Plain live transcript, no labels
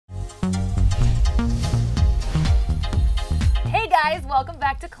guys, welcome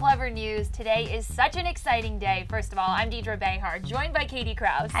back to Clever News. Today is such an exciting day. First of all, I'm Deidre Behar, joined by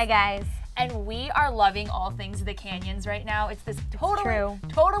Krause. Hi guys. And we are loving all things The Canyons right now. It's this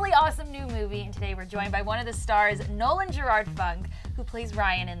totally awesome new movie, and today we're joined by one of the stars, Nolan Gerard, who plays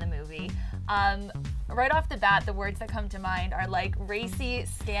Ryan in the movie. Right off the bat, the words that come to mind are like racy,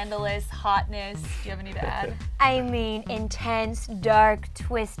 scandalous, hotness. Do you have any to add? I mean, intense, dark,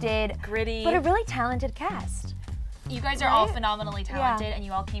 twisted, gritty, but a really talented cast. You guys are all phenomenally talented, and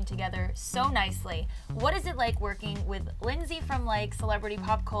you all came together so nicely. What is it like working with Lindsay from like celebrity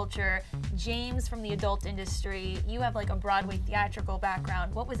pop culture, James from the adult industry? You have like a Broadway theatrical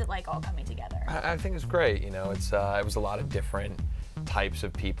background. What was it like all coming together? I think it's great. You know, it was a lot of different types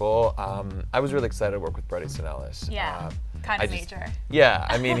of people. I was really excited to work with Bret Easton Ellis. Yeah, kind of major. Yeah,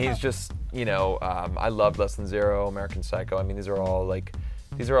 I mean, he's just, you know, I loved Less Than Zero, American Psycho. I mean, these are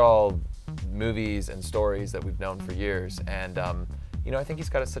all movies and stories that we've known for years, and you know, I think he's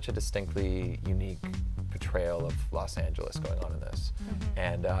got such a distinctly unique portrayal of Los Angeles going on in this,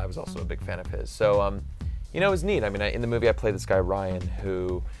 and I was also a big fan of his. So, you know, it was neat. I mean, in the movie, I played this guy Ryan,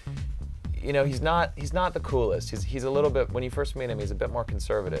 who, you know, he's not the coolest. He's a little bit, when you first meet him, he's a bit more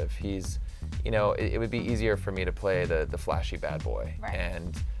conservative. He's, you know, it would be easier for me to play the flashy bad boy. Right.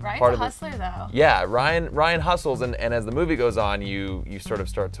 And Ryan's a hustler, though. Yeah, Ryan hustles, and as the movie goes on, you sort of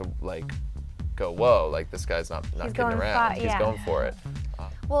start to like go, whoa, like this guy's not kidding around. He's going for it.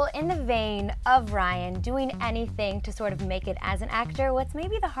 Well, in the vein of Ryan, doing anything to sort of make it as an actor, what's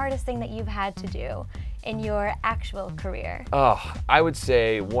maybe the hardest thing that you've had to do in your actual career? Oh, I would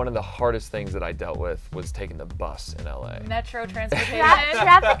say one of the hardest things that I dealt with was taking the bus in LA. Metro transportation.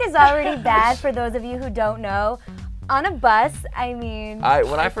 Traffic is already bad for those of you who don't know. On a bus, I mean...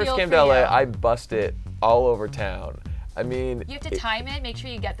 When I first came to LA, I bussed it all over town. I mean... You have to time it, make sure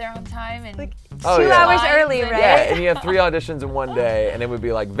you get there on time, and... Like, 2 hours early, right? Yeah, and you have 3 auditions in one day, and it would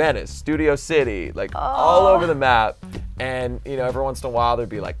be like Venice, Studio City, like all over the map. And, you know, every once in a while there'd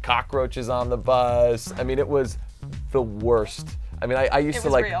be like cockroaches on the bus. I mean, it was the worst. I mean, I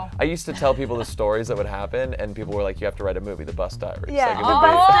used to tell people the stories that would happen, and people were like, "You have to write a movie, The Bus Diaries." Yeah, like,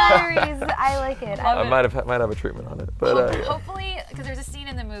 Bus Diaries. I like it. I might have a treatment on it, but well, hopefully, because there's a scene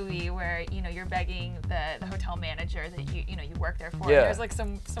in the movie where, you know, you're begging the hotel manager that you work there for. Yeah. And there's like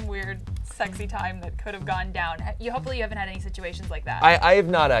some weird, sexy time that could have gone down. Hopefully, you haven't had any situations like that. I have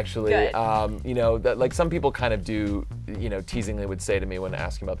not actually. Good. You know, that like some people kind of do. You know, teasingly would say to me when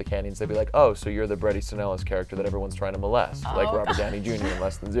asking about the Canyons, they'd be like, "Oh, so you're the Bret Easton Ellis character that everyone's trying to molest, like Robert Downey Jr. in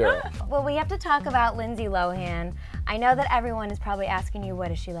Less Than Zero." Well, we have to talk about Lindsay Lohan. I know that everyone is probably asking you, what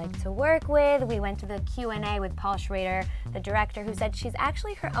does she like to work with? We went to the Q&A with Paul Schrader, the director, who said she's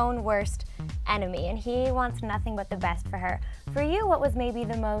actually her own worst enemy, and he wants nothing but the best for her. For you, what was maybe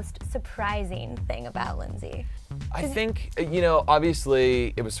the most surprising thing about Lindsay? I think, you know,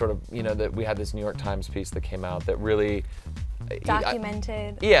 obviously it was sort of, you know, that we had this New York Times piece that came out that really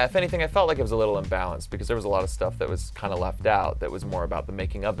documented. Yeah, if anything, I felt like it was a little imbalanced because there was a lot of stuff that was kind of left out that was more about the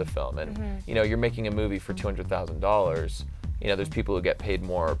making of the film. And, you know, you're making a movie for $200,000. You know, there's people who get paid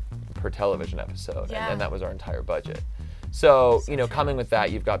more per television episode, and that was our entire budget. So, you know, coming with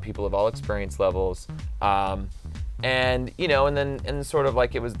that, you've got people of all experience levels. And, you know, and then sort of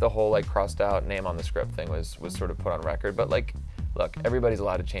like it was the whole like crossed out name on the script thing was sort of put on record. But like, look, everybody's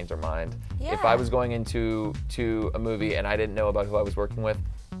allowed to change their mind. Yeah. If I was going into a movie and I didn't know about who I was working with,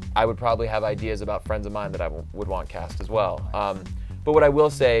 I would probably have ideas about friends of mine that I would want cast as well. But what I will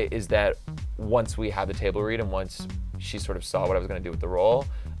say is that once we had the table read and once she sort of saw what I was going to do with the role,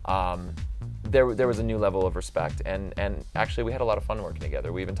 there was a new level of respect, and actually we had a lot of fun working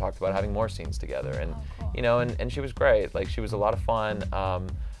together. We even talked about having more scenes together, and you know, and she was great. Like, she was a lot of fun.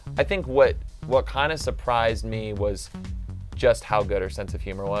 I think what kind of surprised me was just how good her sense of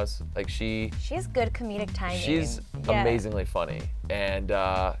humor was. Like, she has good comedic timing. She's amazingly funny, and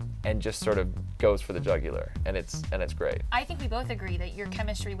just sort of goes for the jugular, and it's great. I think we both agree that your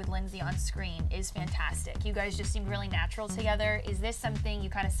chemistry with Lindsay on screen is fantastic. You guys just seemed really natural together. Is this something you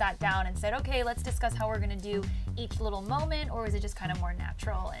kind of sat down and said, okay, let's discuss how we're going to do each little moment, or is it just kind of more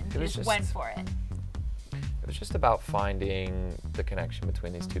natural and you just went for it? It was just about finding the connection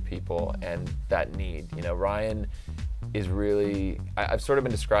between these two people and that need. You know, Ryan is really, I've sort of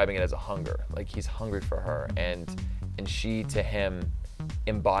been describing it as a hunger. Like, he's hungry for her, and she to him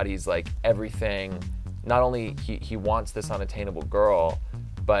embodies like everything. Not only he wants this unattainable girl,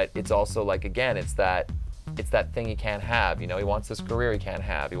 but it's also like, again, it's that thing he can't have. You know, he wants this career he can't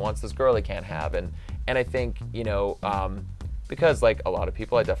have. He wants this girl he can't have. And I think, you know, because like a lot of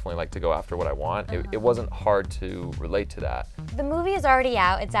people, I definitely like to go after what I want. It wasn't hard to relate to that. The movie is already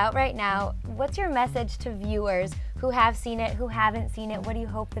out. It's out right now. What's your message to viewers who have seen it, who haven't seen it, what do you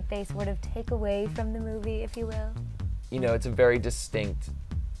hope that they sort of take away from the movie, if you will? You know, it's a very distinct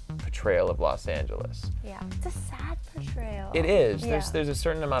portrayal of Los Angeles. Yeah, it's a sad portrayal. It is. Yeah. There's a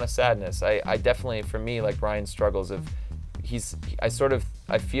certain amount of sadness. I definitely, for me, like Ryan's struggles of,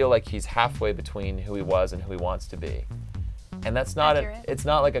 I feel like he's halfway between who he was and who he wants to be. And that's not it's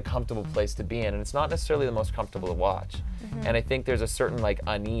not like a comfortable place to be in, and it's not necessarily the most comfortable to watch. And I think there's a certain like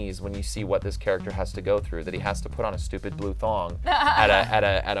unease when you see what this character has to go through, that he has to put on a stupid blue thong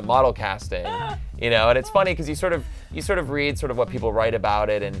at a model casting, you know. And it's funny because you sort of read sort of what people write about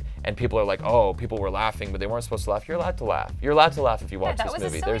it, and people are like, oh, people were laughing, but they weren't supposed to laugh. You're allowed to laugh. You're allowed to laugh if you watch this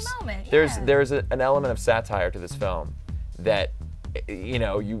movie. That was a silly moment. There's an element of satire to this film that, you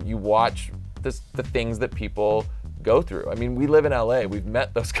know, you watch the things that people go through. I mean, we live in LA. We've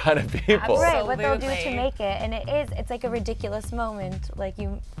met those kind of people. Right, what they'll do to make it, and it's like a ridiculous moment. Like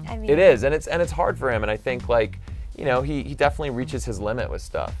I mean. It is, and it's hard for him, and I think like, you know, he definitely reaches his limit with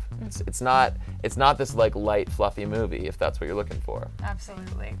stuff. It's not this like light, fluffy movie, if that's what you're looking for.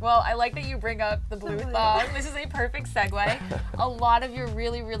 Absolutely. Well, I like that you bring up the blue thong. This is a perfect segue. A lot of your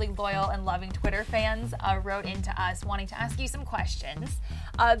really, really loyal and loving Twitter fans wrote into us wanting to ask you some questions.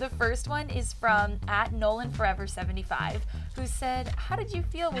 The first one is from @NolanForever75, who said, "How did you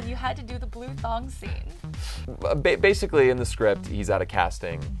feel when you had to do the blue thong scene?" Basically, in the script, he's at a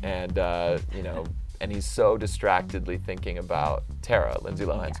casting, and you know. And he's so distractedly thinking about Tara, Lindsay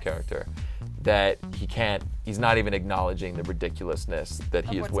Lohan's character, that he's not even acknowledging the ridiculousness that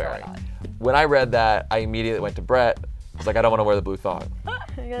he is wearing. When I read that, I immediately went to Brett. I was like, I don't want to wear the blue thong.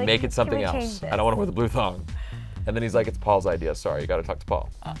 Like, Make it something else. I don't want to wear the blue thong. And then he's like, it's Paul's idea. Sorry, you got to talk to Paul.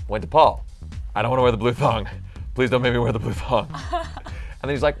 Went to Paul. I don't want to wear the blue thong. Please don't make me wear the blue thong. And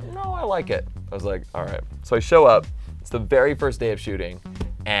then he's like, no, I like it. I was like, all right. So I show up. It's the very first day of shooting.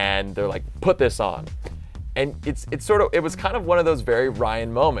 And they're like, put this on. And it was kind of one of those very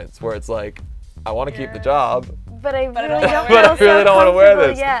Ryan moments where it's like, I want to keep the job, but I really don't want to wear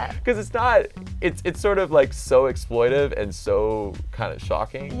this. Yeah. Because it's sort of like so exploitive and so kind of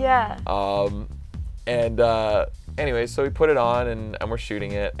shocking. Yeah. Anyway, so we put it on and we're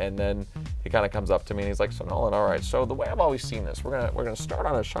shooting it, and then he kind of comes up to me and he's like, so Nolan, all right, so the way I've always seen this, we're gonna start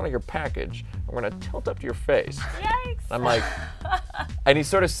on a shot of your package, and we're gonna tilt up to your face. Yikes. I'm like, and he's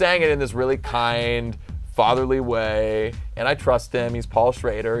sort of saying it in this really kind, fatherly way, and I trust him. He's Paul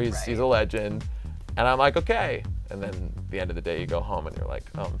Schrader. He's a legend, and I'm like, okay. And then at the end of the day, you go home and you're like,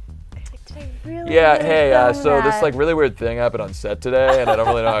 did I really so this like really weird thing happened on set today, and I don't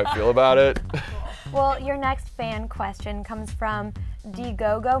really know how I feel about it. Well, your next fan question comes from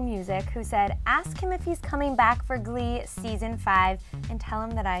DGoGo Music, who said, ask him if he's coming back for Glee Season 5 and tell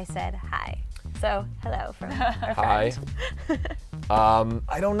him that I said hi. So, hello from our friend. Hi.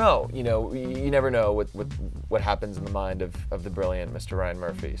 I don't know. You know, you never know what happens in the mind of the brilliant Mr. Ryan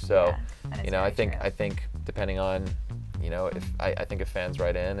Murphy. So, you know, I think depending on, you know, if fans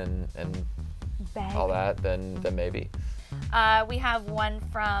write in and all that, then maybe. We have one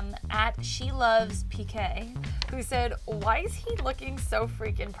from @SheLovesPK, who said, why is he looking so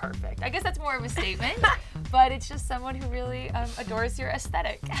freaking perfect? I guess that's more of a statement, but it's just someone who really adores your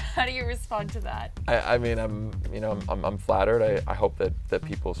aesthetic. How do you respond to that? I mean, I'm flattered. I hope that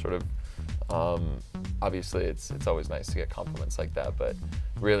people sort of, obviously it's always nice to get compliments like that, but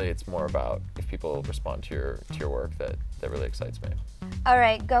really it's more about if people respond to your work that really excites me. All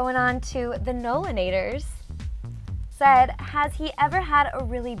right, going on to the Nolanators. Said, has he ever had a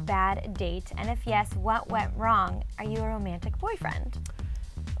really bad date? And if yes, what went wrong? Are you a romantic boyfriend?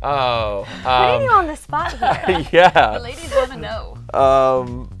 Oh. Putting you on the spot here. Yeah. The ladies want to know.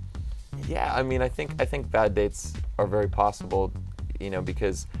 Yeah, I mean, I think bad dates are very possible, you know,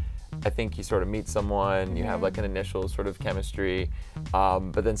 because I think you sort of meet someone, you have like an initial sort of chemistry,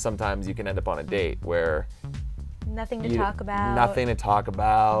 but then sometimes you can end up on a date where Nothing to talk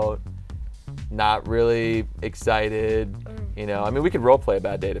about. Not really excited, you know. I mean, we could role play a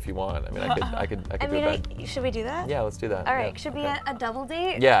bad date if you want. I mean, I could do a bad. Should we do that? Yeah, let's do that. All right, should we a double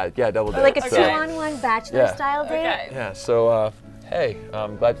date? Yeah, double date. Or like a 2-on-1 bachelor style date? Okay. Yeah. So, hey,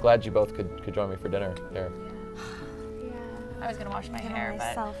 I'm glad you both could join me for dinner here. I was gonna wash my hair,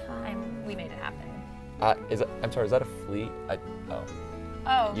 but we made it happen. I'm sorry. Is that a fleet?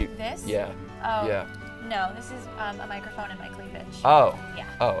 Oh, this? Yeah. Oh. Yeah. No, this is a microphone and my cleavage. Oh. Yeah.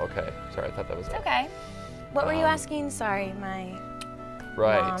 Oh, okay. Sorry, I thought that was It's okay. What were you asking? Sorry, my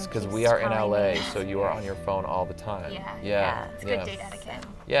Right, because we are in LA, me. so you are on your phone all the time. Yeah. It's good date etiquette.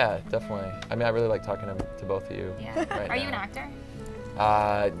 Yeah, definitely. I mean, I really like talking to both of you. Yeah. Right Are now. you an actor?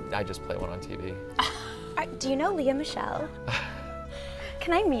 I just play one on TV. Do you know Leah Michelle?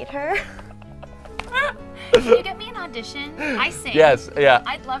 Can I meet her? Can you get me an audition? I sing. Yes, yeah.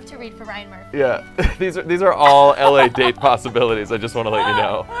 I'd love to read for Ryan Murphy. Yeah, these are all LA date possibilities. I just want to let you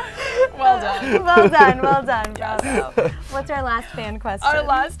know. Well done. Well done, well done, bravo. What's our last fan question? Our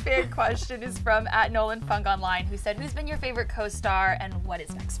last fan question is from @NolanFunk Online, who said, who's been your favorite co-star and what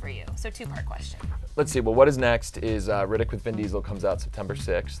is next for you? So 2-part question. Let's see, well, what is next is Riddick with Vin Diesel comes out September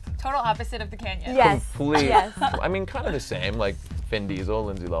 6th. Total opposite of the Canyon. Yes. Complete. Yes. I mean, kind of the same, like Vin Diesel,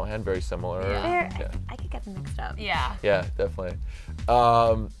 Lindsay Lohan, very similar. Yeah. I could get them mixed up. Yeah. Yeah, definitely.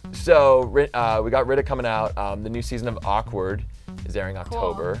 So we got Riddick coming out. The new season of Awkward is airing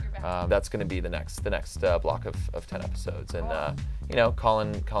October. That's going to be the next block of 10 episodes, and you know,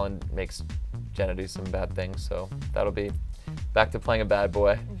 Colin makes Jenna do some bad things, so that'll be back to playing a bad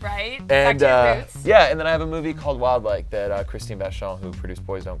boy. Right. And Back to your roots. yeah, and then I have a movie called Wildlife that Christine Vachon, who produced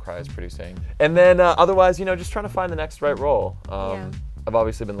Boys Don't Cry, is producing. And then otherwise, you know, just trying to find the next right role. I've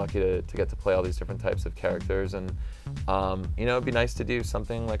obviously been lucky to get to play all these different types of characters, and you know, it'd be nice to do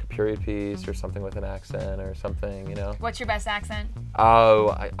something like a period piece or something with an accent or something, you know. What's your best accent? Oh,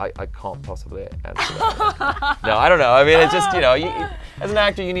 I can't possibly answer that. No, I don't know. I mean, it's just, you know, as an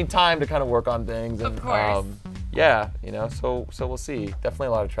actor, you need time to kind of work on things. And, of course. Yeah, you know, so we'll see. Definitely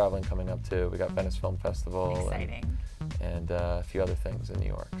a lot of traveling coming up too. We got Venice Film Festival. Exciting. And a few other things in New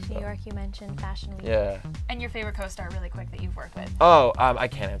York. New York, you mentioned Fashion Week. Yeah. And your favorite co-star, really quick, that you've worked with? Oh, I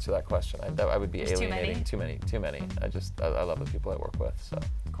can't answer that question. I would be There's alienating too many. I love the people I work with. So.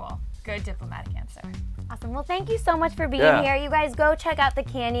 Cool. Good diplomatic answer. Awesome. Well, thank you so much for being here. You guys go check out The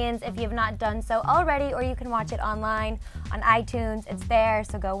Canyons if you have not done so already, or you can watch it online on iTunes. It's there,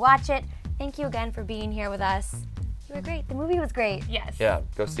 so go watch it. Thank you again for being here with us. You were great. The movie was great. Yes. Yeah,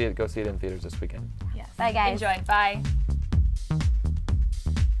 go see it in theaters this weekend. Yes. Bye, guys. Enjoy. Bye.